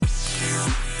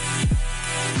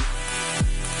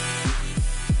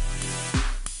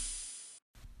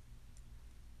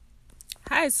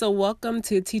Hi, so welcome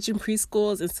to Teaching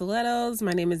Preschools and Stilettos.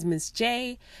 My name is Ms.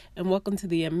 J, and welcome to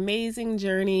the amazing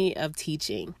journey of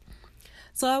teaching.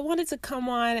 So I wanted to come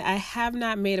on. I have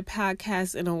not made a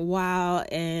podcast in a while,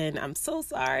 and I'm so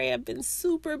sorry. I've been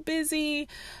super busy.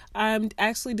 I'm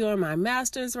actually doing my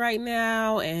master's right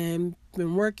now and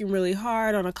been working really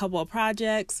hard on a couple of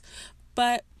projects,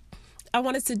 but I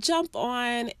wanted to jump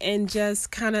on and just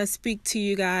kind of speak to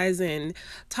you guys and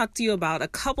talk to you about a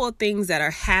couple of things that are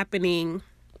happening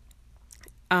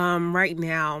right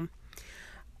now.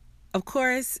 Of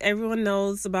course, everyone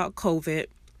knows about COVID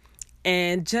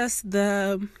and just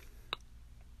the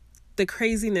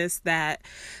craziness that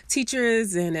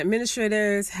teachers and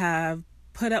administrators have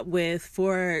put up with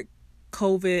for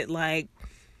COVID.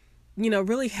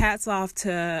 Really hats off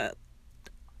to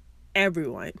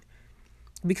everyone,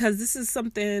 because this is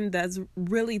something that's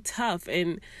really tough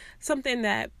and something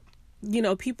that,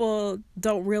 people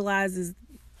don't realize is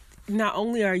not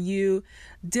only are you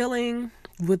dealing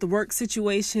with work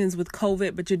situations with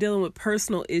COVID, but you're dealing with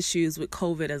personal issues with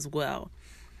COVID as well.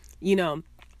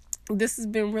 This has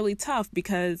been really tough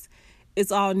because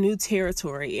it's all new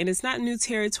territory, and it's not new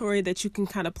territory that you can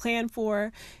kind of plan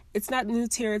for. It's not new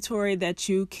territory that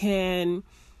you can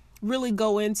really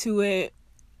go into it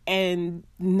and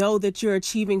know that you're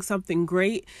achieving something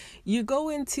great. You go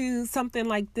into something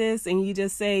like this and you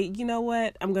just say, you know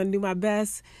what, I'm going to do my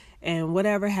best, and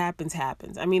whatever happens,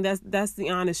 happens. I mean, that's the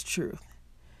honest truth,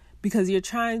 because you're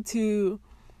trying to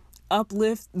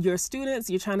uplift your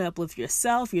students, you're trying to uplift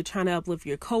yourself, you're trying to uplift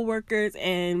your coworkers,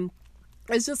 and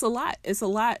it's just a lot. It's a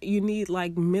lot. You need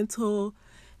mental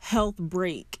health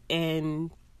break and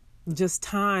just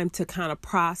time to kind of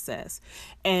process.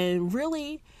 And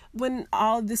really, when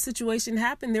all this situation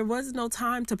happened, there was no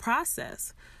time to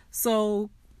process.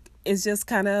 So it's just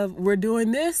kind of, we're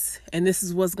doing this, and this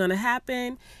is what's going to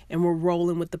happen, and we're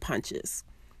rolling with the punches.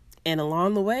 And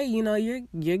along the way,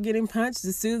 you're getting punched.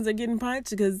 The students are getting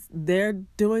punched because they're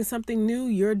doing something new.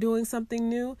 You're doing something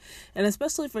new. And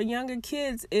especially for younger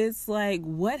kids, it's like,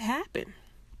 what happened?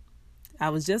 I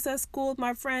was just at school with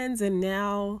my friends, and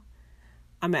now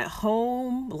I'm at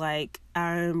home.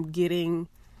 I'm getting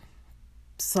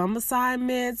some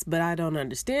assignments, but I don't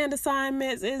understand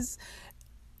assignments.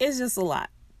 It's just a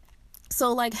lot.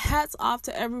 So hats off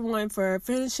to everyone for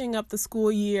finishing up the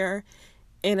school year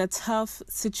in a tough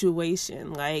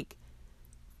situation,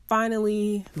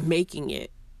 finally making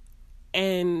it.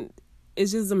 And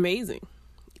it's just amazing.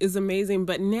 It's amazing.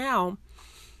 But now,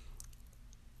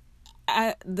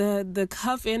 at the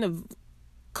cuff end of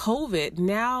COVID,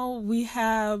 now we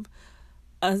have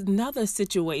another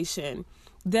situation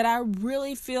that I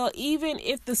really feel, even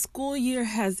if the school year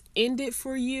has ended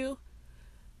for you,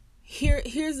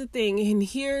 here's the thing, and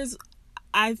here's,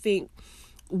 I think,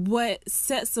 what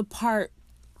sets apart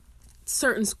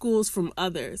certain schools from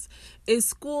others is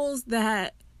schools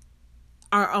that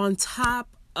are on top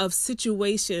of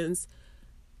situations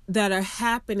that are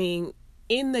happening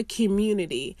in the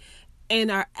community and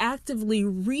are actively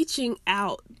reaching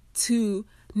out to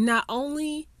not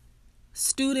only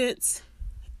students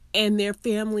and their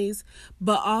families,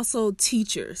 but also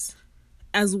teachers,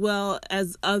 as well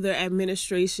as other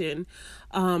administration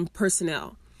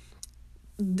personnel.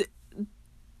 The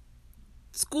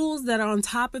schools that are on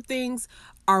top of things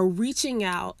are reaching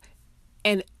out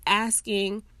and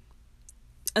asking,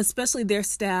 especially their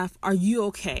staff, are you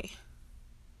okay?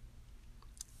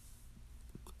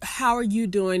 How are you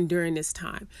doing during this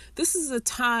time? This is a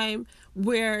time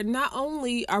where not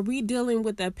only are we dealing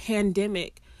with a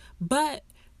pandemic, but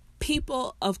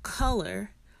people of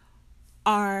color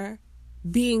are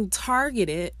being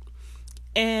targeted,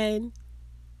 and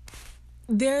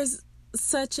there's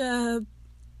such a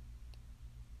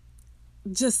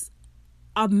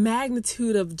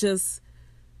magnitude of just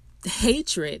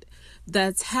hatred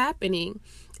that's happening,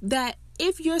 that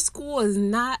if your school has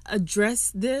not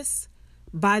addressed this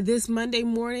by this Monday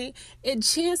morning,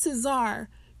 chances are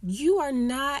you are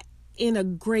not in a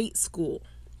great school.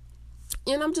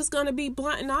 And I'm just going to be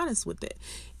blunt and honest with it.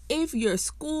 If your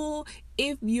school,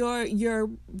 if your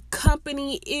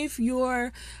company, if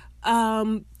your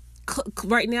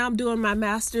right now I'm doing my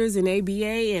master's in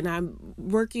ABA and I'm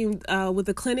working with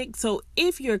a clinic. So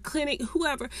if your clinic,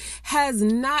 whoever, has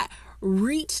not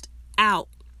reached out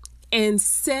and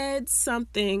said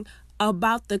something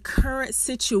about the current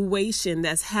situation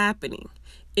that's happening,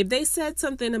 if they said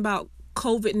something about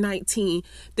COVID-19,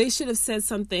 they should have said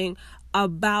something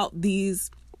about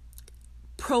these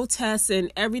protests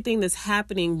and everything that's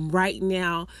happening right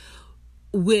now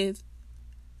with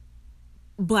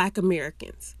Black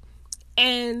Americans.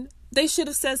 And they should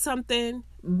have said something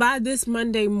by this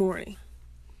Monday morning.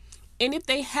 And if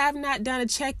they have not done a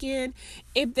check-in,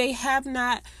 if they have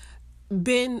not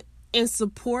been in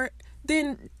support,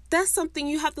 then that's something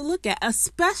you have to look at,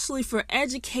 especially for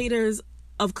educators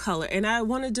of color. And I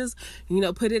want to just,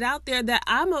 put it out there that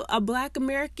I'm a Black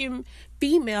American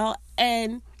female,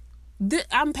 and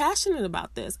I'm passionate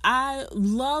about this. I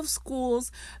love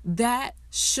schools that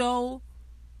show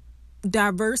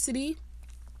diversity,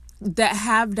 that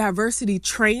have diversity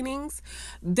trainings,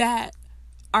 that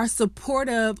are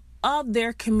supportive of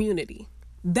their community.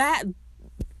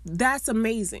 That's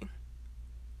amazing,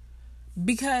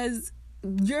 because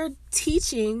you're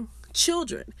teaching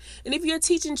children. And if you're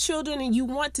teaching children and you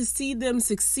want to see them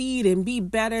succeed and be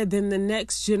better than the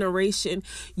next generation,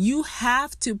 you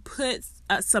have to put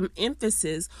some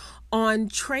emphasis on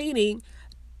training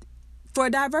for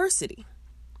diversity,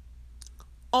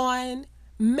 on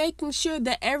making sure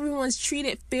that everyone's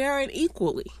treated fair and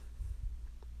equally.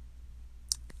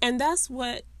 And that's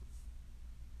what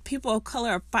people of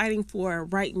color are fighting for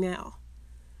right now.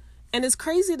 And it's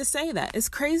crazy to say that. It's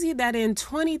crazy that in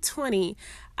 2020,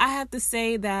 I have to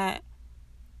say that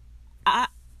I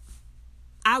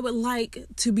would like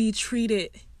to be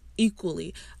treated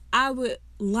equally. I would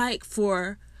like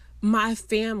for my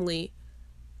family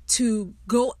to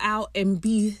go out and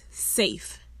be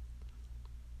safe.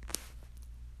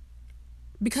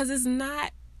 Because it's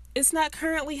not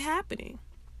currently happening.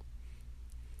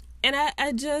 And I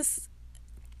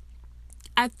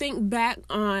think back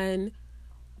on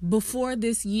before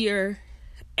this year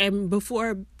and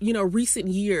before, recent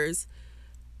years,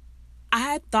 I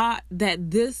had thought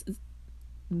that this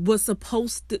was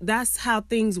that's how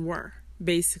things were,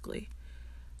 basically.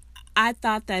 I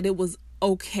thought that it was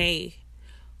okay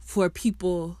for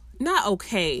people, not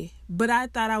okay, but I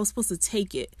thought I was supposed to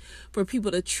take it for people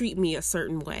to treat me a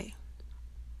certain way.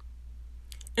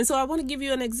 And so I want to give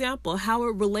you an example how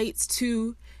it relates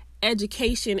to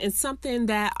education and something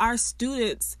that our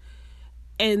students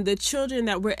and the children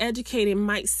that we're educating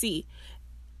might see.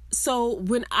 So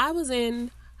when I was in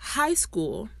high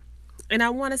school, and I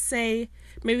want to say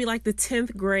maybe like the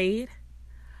 10th grade,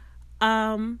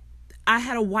 I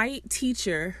had a white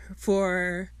teacher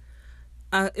for,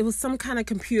 it was some kind of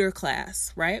computer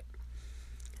class, right?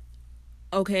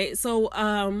 Okay, so,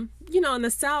 in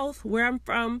the South, where I'm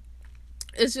from,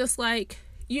 it's just like,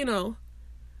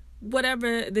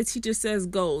 whatever the teacher says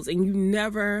goes, and you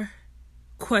never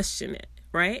question it,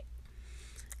 right?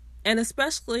 And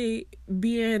especially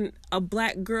being a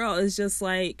Black girl is just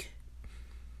like,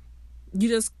 you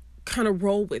just kind of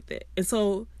roll with it. And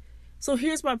so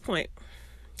here's my point.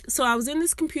 So I was in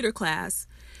this computer class,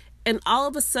 and all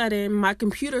of a sudden my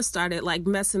computer started like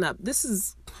messing up. This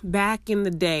is back in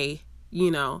the day,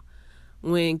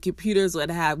 when computers would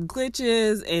have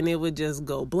glitches and it would just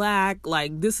go black.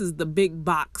 Like, this is the big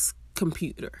box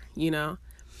computer,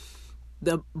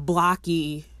 the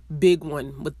blocky big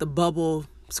one with the bubble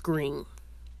screen.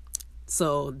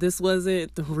 So this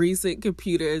wasn't the recent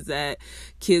computers that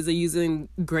kids are using,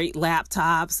 great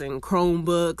laptops and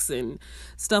Chromebooks and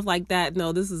stuff like that.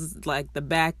 No, this is like the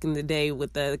back in the day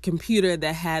with the computer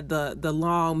that had the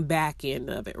long back end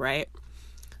of it, right?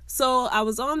 So I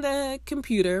was on the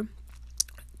computer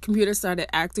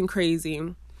started acting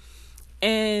crazy,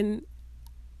 and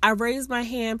I raised my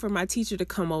hand for my teacher to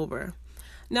come over.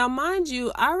 Now, mind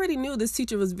you, I already knew this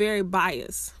teacher was very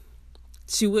biased.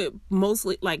 She would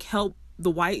mostly help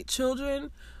the white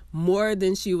children more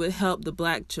than she would help the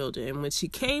Black children. And when she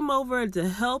came over to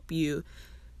help you,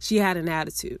 she had an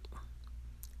attitude.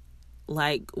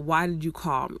 Like, why did you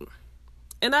call me?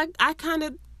 And I kind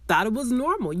of thought it was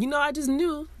normal. I just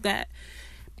knew that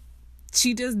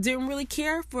she just didn't really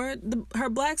care for her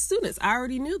Black students. I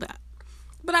already knew that.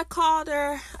 But I called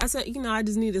her. I said, I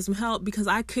just needed some help because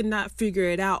I could not figure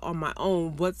it out on my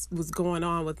own what was going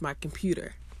on with my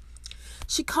computer.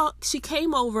 She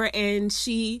came over and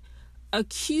she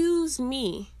accused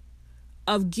me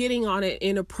of getting on an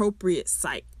inappropriate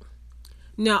site.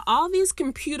 Now, all these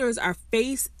computers are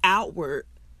face outward,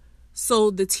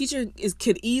 so the teacher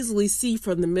could easily see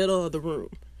from the middle of the room.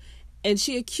 And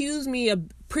she accused me of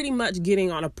pretty much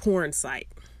getting on a porn site.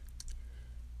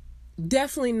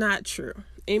 Definitely not true.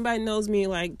 Anybody knows me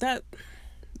like that,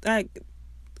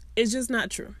 it's just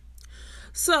not true.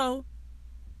 So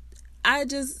I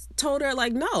just told her,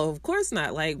 no, of course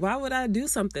not. Why would I do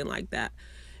something like that?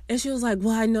 And she was like,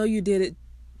 well, I know you did it.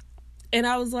 And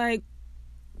I was like,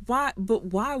 why? But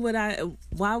why would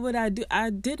I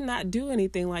did not do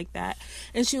anything like that.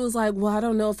 And she was like, well, I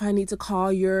don't know if I need to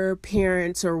call your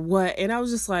parents or what. And I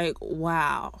was just like,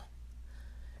 wow.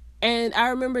 And I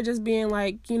remember just being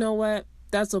like, you know what?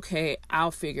 That's okay.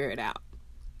 I'll figure it out.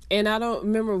 And I don't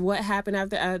remember what happened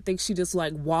after. I think she just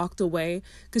like walked away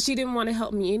because she didn't want to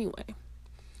help me anyway.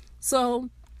 So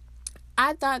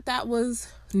I thought that was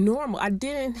normal. I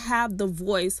didn't have the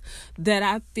voice that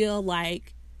I feel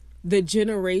like the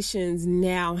generations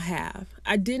now have.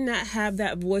 I did not have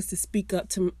that voice to speak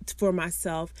up for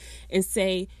myself and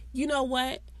say, you know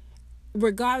what?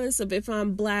 Regardless of if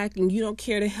I'm Black and you don't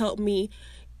care to help me,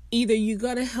 either you're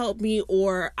going to help me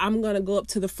or I'm going to go up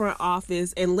to the front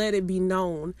office and let it be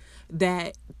known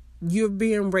that you're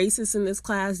being racist in this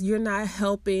class. You're not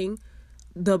helping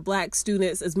the Black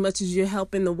students as much as you're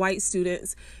helping the white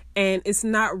students. And it's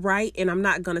not right, and I'm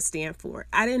not going to stand for it.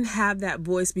 I didn't have that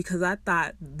voice because I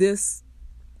thought this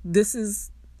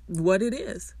is what it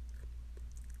is.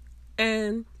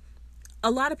 And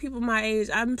a lot of people my age,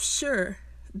 I'm sure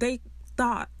they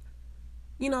thought,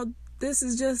 this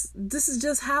is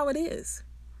just how it is.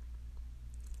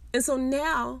 And so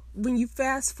now when you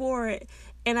fast forward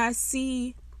and I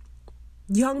see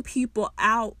young people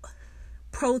out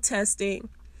protesting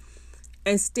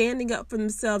and standing up for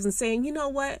themselves and saying, you know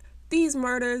what, these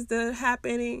murders that are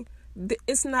happening,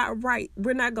 it's not right.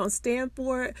 We're not going to stand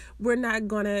for it. We're not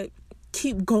going to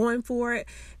keep going for it.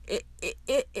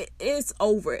 It's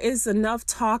over. It's enough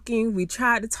talking. We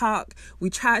tried to talk. We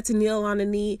tried to kneel on a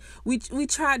knee. We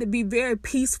tried to be very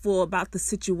peaceful about the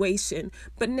situation.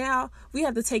 But now we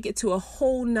have to take it to a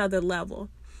whole nother level.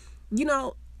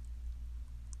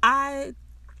 I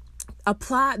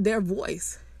applaud their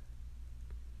voice.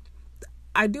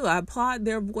 I do. I applaud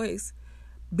their voice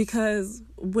because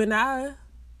when I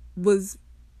was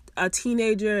a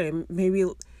teenager and maybe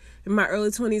in my early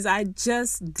 20s, I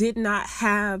just did not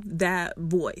have that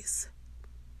voice.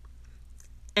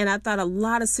 And I thought a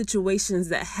lot of situations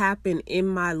that happened in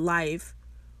my life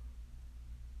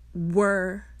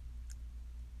were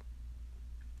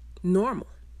normal,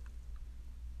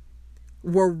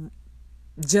 were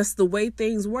just the way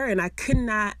things were. And I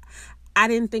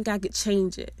didn't think I could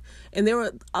change it. And there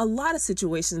were a lot of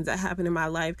situations that happened in my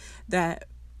life that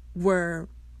were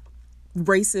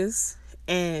racist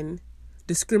and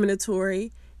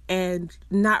discriminatory and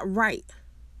not right.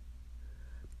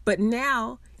 But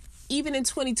now, even in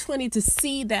 2020, to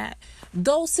see that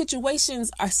those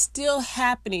situations are still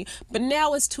happening, but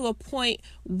now it's to a point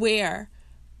where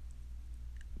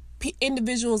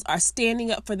individuals are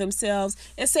standing up for themselves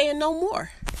and saying no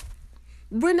more.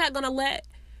 We're not going to let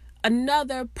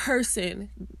another person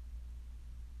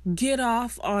get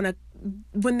off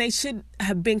when they should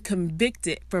have been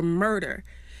convicted for murder,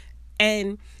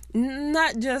 and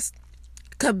not just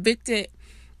convicted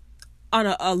on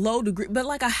a low degree, but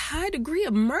like a high degree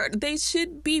of murder. They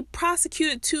should be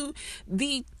prosecuted to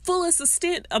the fullest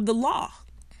extent of the law.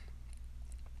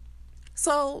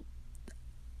 So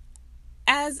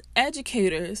as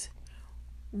educators,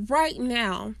 right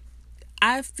now,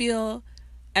 I feel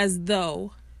as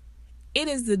though it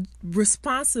is the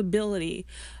responsibility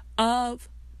of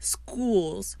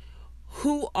schools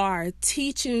who are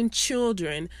teaching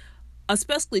children,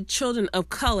 especially children of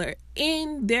color,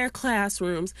 in their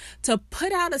classrooms to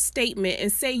put out a statement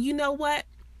and say, you know what?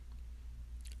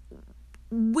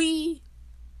 We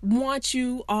want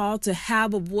you all to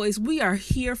have a voice. We are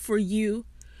here for you.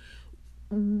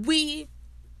 We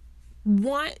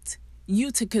want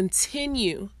you to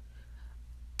continue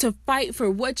to fight for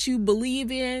what you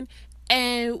believe in,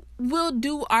 and we'll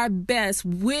do our best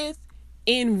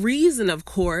within reason, of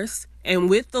course, and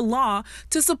with the law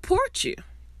to support you.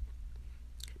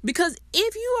 Because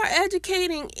if you are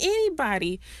educating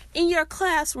anybody in your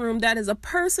classroom that is a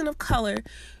person of color,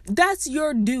 that's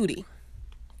your duty.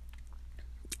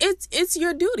 It's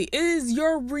your duty. It is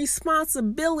your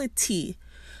responsibility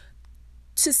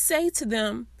to say to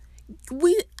them,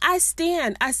 I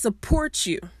support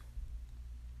you.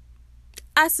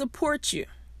 I support you.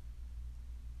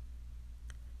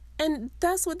 And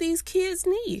that's what these kids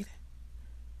need.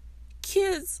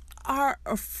 Kids are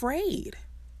afraid.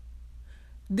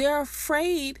 They're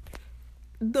afraid.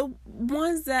 The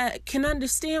ones that can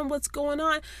understand what's going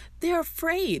on, they're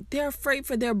afraid. They're afraid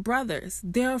for their brothers.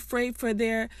 They're afraid for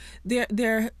their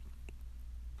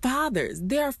fathers.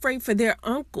 They're afraid for their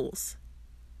uncles.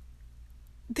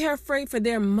 They're afraid for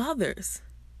their mothers.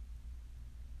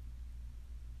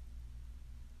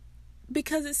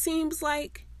 Because it seems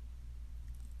like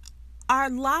our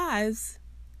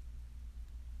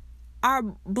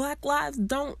Black lives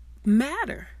don't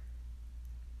matter.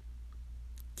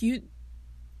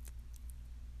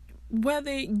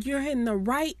 Whether you're in the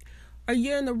right or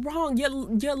you're in the wrong,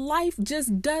 your life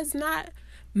just does not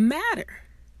matter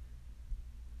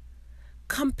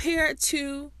compared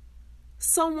to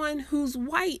someone who's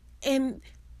white and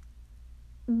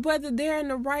whether they're in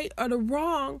the right or the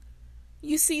wrong,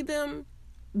 you see them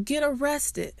get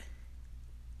arrested.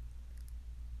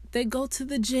 They go to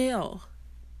the jail.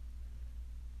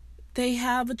 They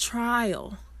have a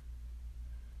trial.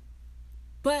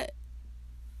 But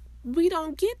we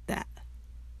don't get that.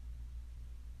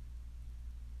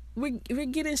 We're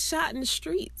getting shot in the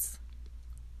streets.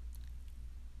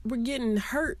 We're getting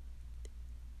hurt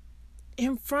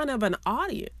in front of an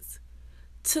audience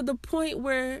to the point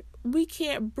where we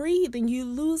can't breathe and you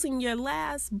losing your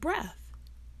last breath.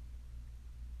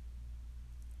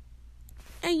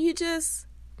 And you just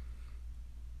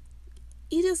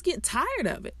get tired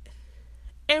of it.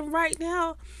 And right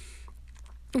now,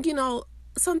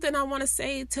 something I want to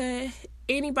say to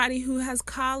anybody who has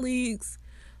colleagues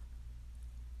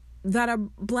that are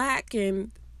Black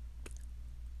and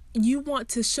you want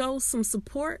to show some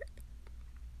support,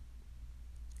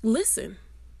 listen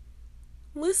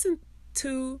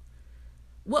to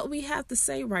what we have to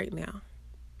say right now.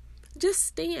 Just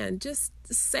stand, just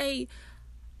say,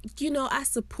 I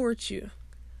support you.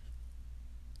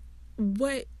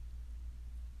 What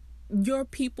your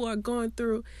people are going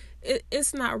through,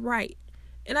 it's not right.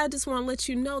 And I just want to let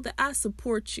you know that I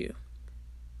support you.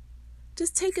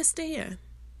 Just take a stand.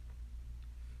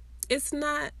 It's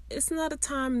not a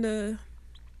time to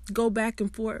go back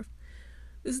and forth.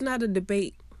 It's not a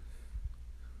debate.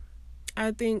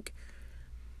 I think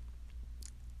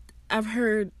I've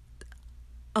heard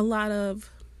a lot of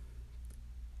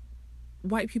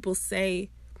white people say,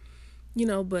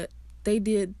 but they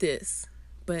did this.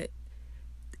 But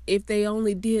if they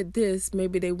only did this,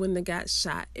 maybe they wouldn't have got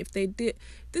shot. If they did,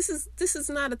 this is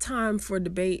not a time for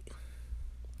debate.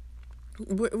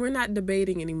 We're not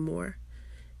debating anymore.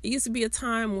 It used to be a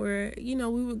time where, we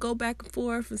would go back and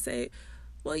forth and say,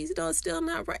 well, it's still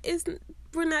not right.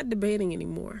 We're not debating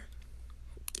anymore.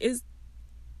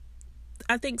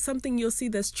 I think something you'll see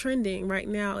that's trending right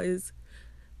now is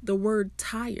the word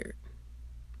tired.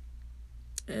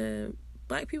 And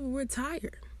Black people, we're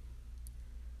tired.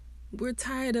 We're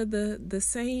tired of the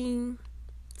same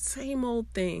old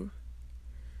thing.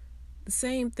 The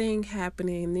same thing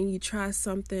happening, and then you try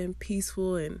something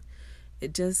peaceful and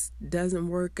it just doesn't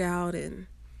work out, and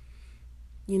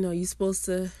you're supposed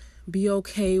to be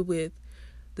okay with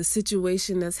the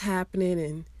situation that's happening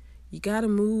and you got to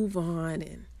move on.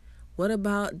 And what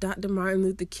about Dr. Martin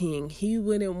Luther King? He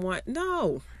wouldn't want...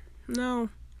 No.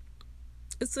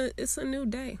 It's a new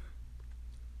day.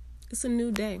 It's a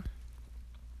new day.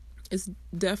 It's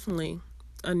definitely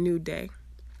a new day.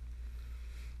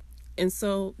 And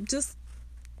so just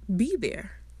be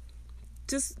there.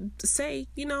 Just say,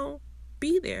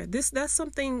 be there. That's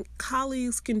something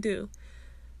colleagues can do.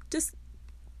 Just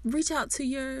reach out to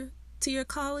your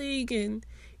colleague and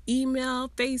email,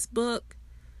 Facebook,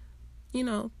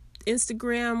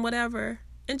 Instagram, whatever,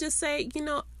 and just say,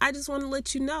 I just want to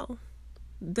let you know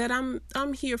that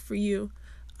I'm here for you.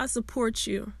 I support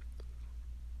you.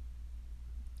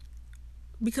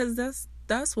 Because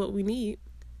that's what we need.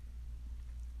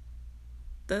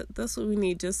 That's what we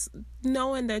need. Just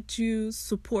knowing that you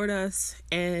support us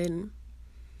and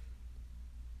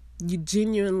you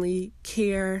genuinely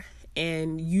care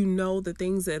and the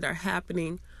things that are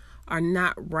happening are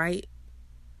not right.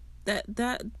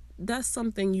 That's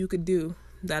something you could do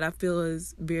that I feel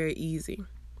is very easy.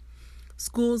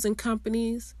 Schools and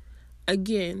companies,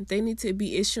 again, they need to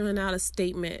be issuing out a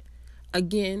statement,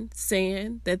 again,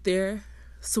 saying that they're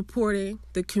supporting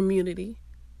the community,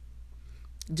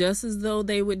 just as though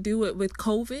they would do it with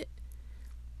COVID,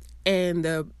 and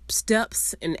the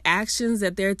steps and actions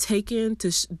that they're taking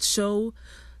to show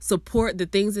support the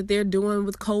things that they're doing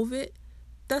with COVID.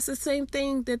 That's the same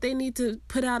thing that they need to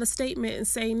put out a statement and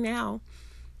say now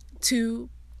to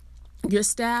your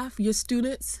staff, your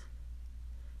students,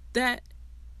 that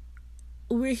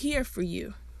we're here for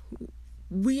you.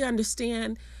 We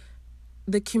understand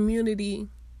the community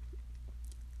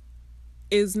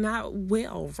is not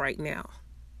well right now.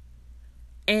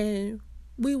 And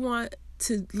we want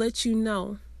to let you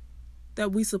know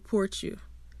that we support you.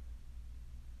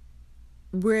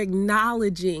 We're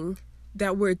acknowledging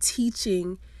that we're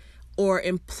teaching or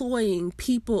employing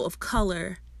people of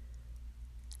color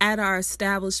at our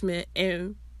establishment,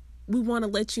 and we want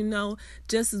to let you know,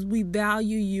 just as we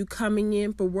value you coming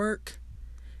in for work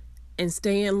and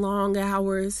staying long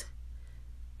hours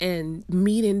and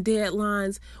meeting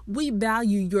deadlines, we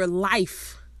value your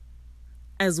life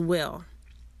as well.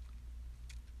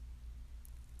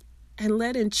 And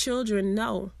letting children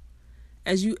know,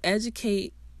 as you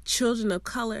educate children of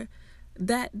color,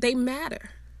 that they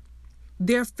matter.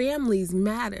 Their families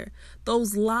matter.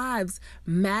 Those lives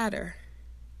matter.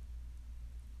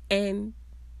 And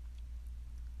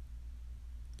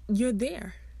you're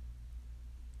there.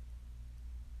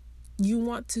 You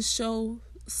want to show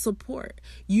support.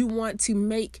 You want to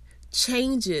make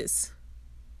changes.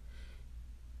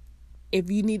 If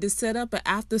you need to set up an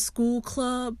after school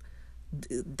club,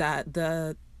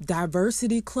 the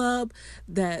diversity club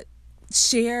that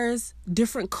shares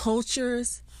different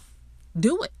cultures,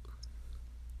 do it.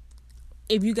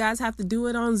 If you guys have to do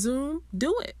it on Zoom,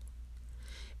 do it.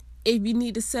 If you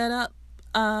need to set up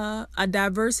a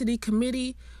diversity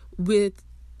committee with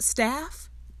staff,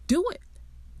 do it.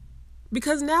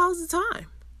 Because now's the time.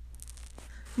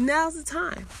 Now's the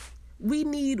time. We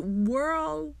need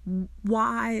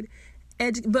worldwide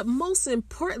but most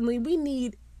importantly, we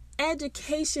need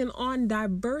education on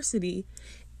diversity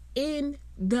in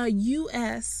the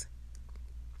U.S.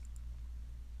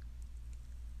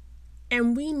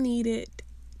 And we need it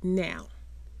now.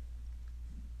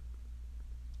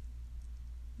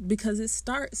 Because it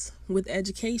starts with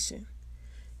education.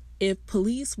 If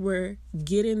police were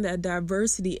getting that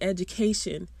diversity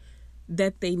education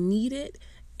that they needed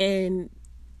and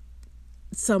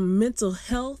some mental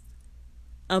health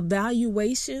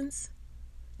evaluations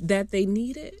that they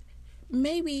needed,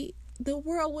 maybe the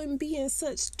world wouldn't be in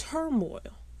such turmoil.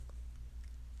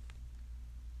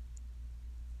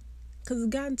 Because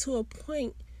it's gotten to a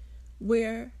point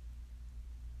where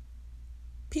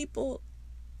people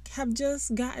have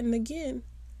just gotten, again,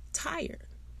 tired.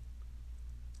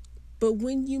 But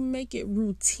when you make it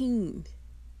routine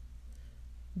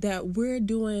that we're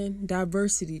doing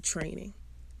diversity training,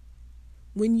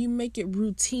 when you make it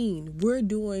routine, we're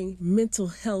doing mental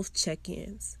health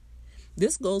check-ins.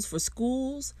 This goes for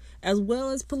schools as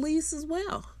well as police as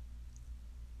well.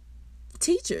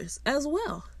 Teachers as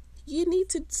well. You need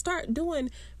to start doing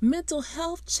mental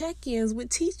health check-ins with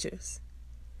teachers.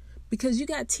 Because you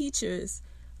got teachers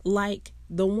like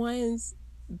the ones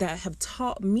that have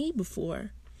taught me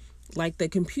before, like the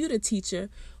computer teacher,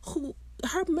 who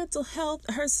her mental health,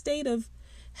 her state of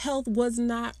health was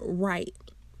not right.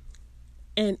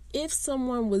 And if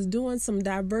someone was doing some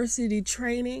diversity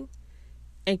training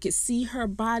and could see her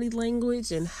body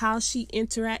language and how she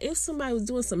interacts, if somebody was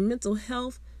doing some mental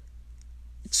health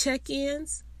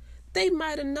check-ins, they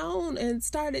might have known and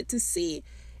started to see,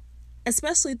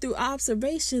 especially through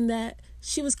observation, that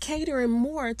she was catering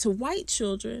more to white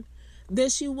children than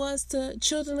she was to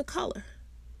children of color.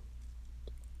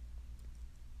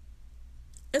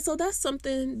 And so that's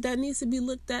something that needs to be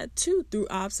looked at too through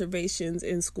observations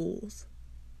in schools.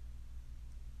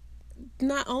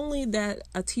 Not only that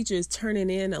a teacher is turning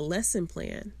in a lesson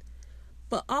plan,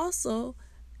 but also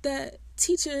that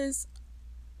teachers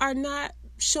are not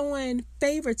showing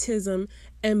favoritism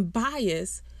and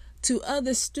bias to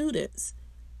other students,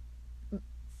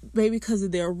 maybe because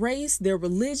of their race, their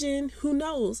religion, who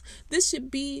knows. This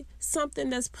should be something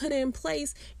that's put in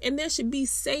place, and there should be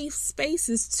safe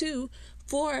spaces too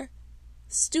for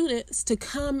students to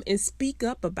come and speak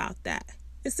up about that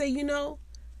and say, you know,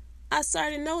 I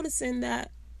started noticing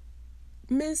that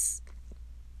Miss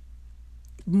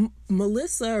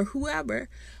Melissa or whoever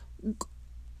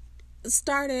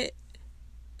started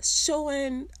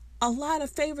showing a lot of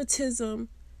favoritism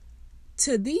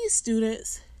to these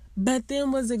students, but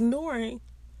then was ignoring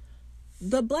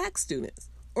the black students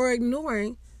or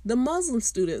ignoring the Muslim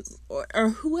students or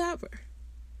whoever.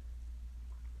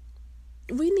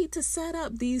 We need to set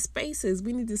up these spaces.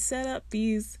 We need to set up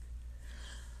these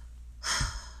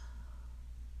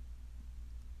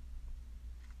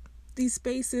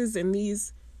spaces and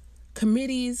these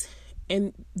committees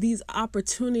and these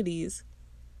opportunities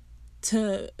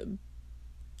to,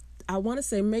 I want to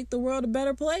say, make the world a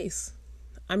better place.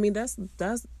 I mean, that's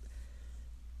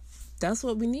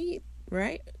what we need,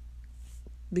 right?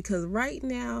 Because right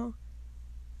now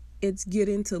it's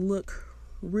getting to look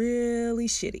really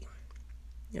shitty.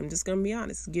 I'm just going to be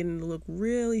honest, it's getting to look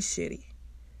really shitty.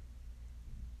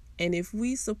 And if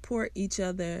we support each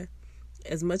other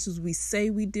as much as we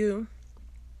say we do,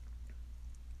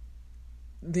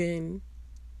 then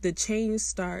the change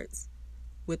starts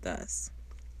with us.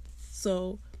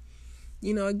 So,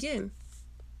 again,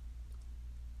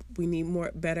 we need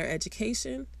better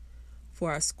education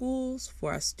for our schools,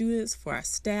 for our students, for our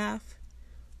staff,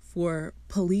 for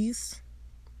police,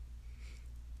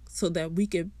 so that we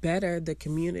can better the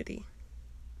community.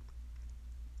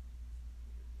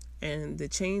 And the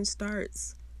change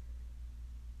starts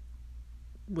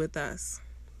with us.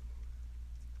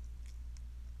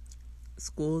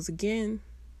 Schools, again,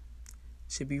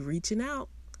 should be reaching out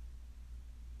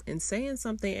and saying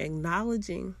something,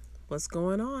 acknowledging what's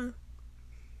going on.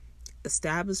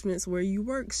 Establishments where you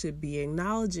work should be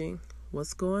acknowledging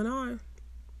what's going on.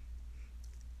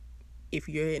 if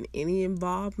you're in any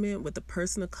involvement with a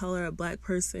person of color, a black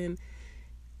person,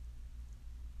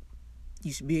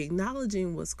 you should be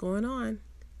acknowledging what's going on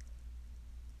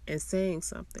and saying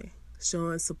something,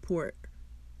 showing support,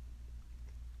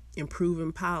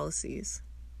 improving policies.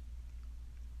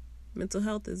 Mental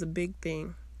health is a big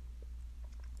thing,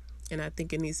 and I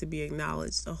think it needs to be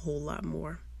acknowledged a whole lot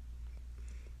more.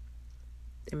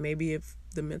 And maybe if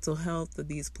the mental health of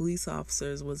these police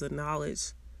officers was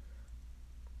acknowledged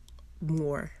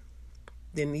more,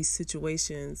 then these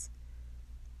situations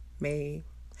may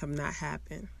have not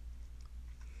happened.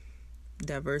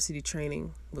 Diversity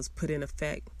training was put in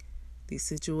effect. These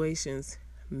situations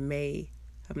may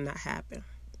have not happened.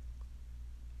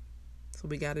 So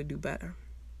we got to do better.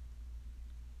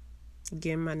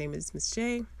 Again, my name is Miss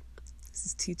J. This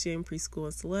is Teaching Preschool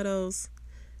in Stilettos.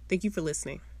 Thank you for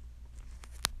listening.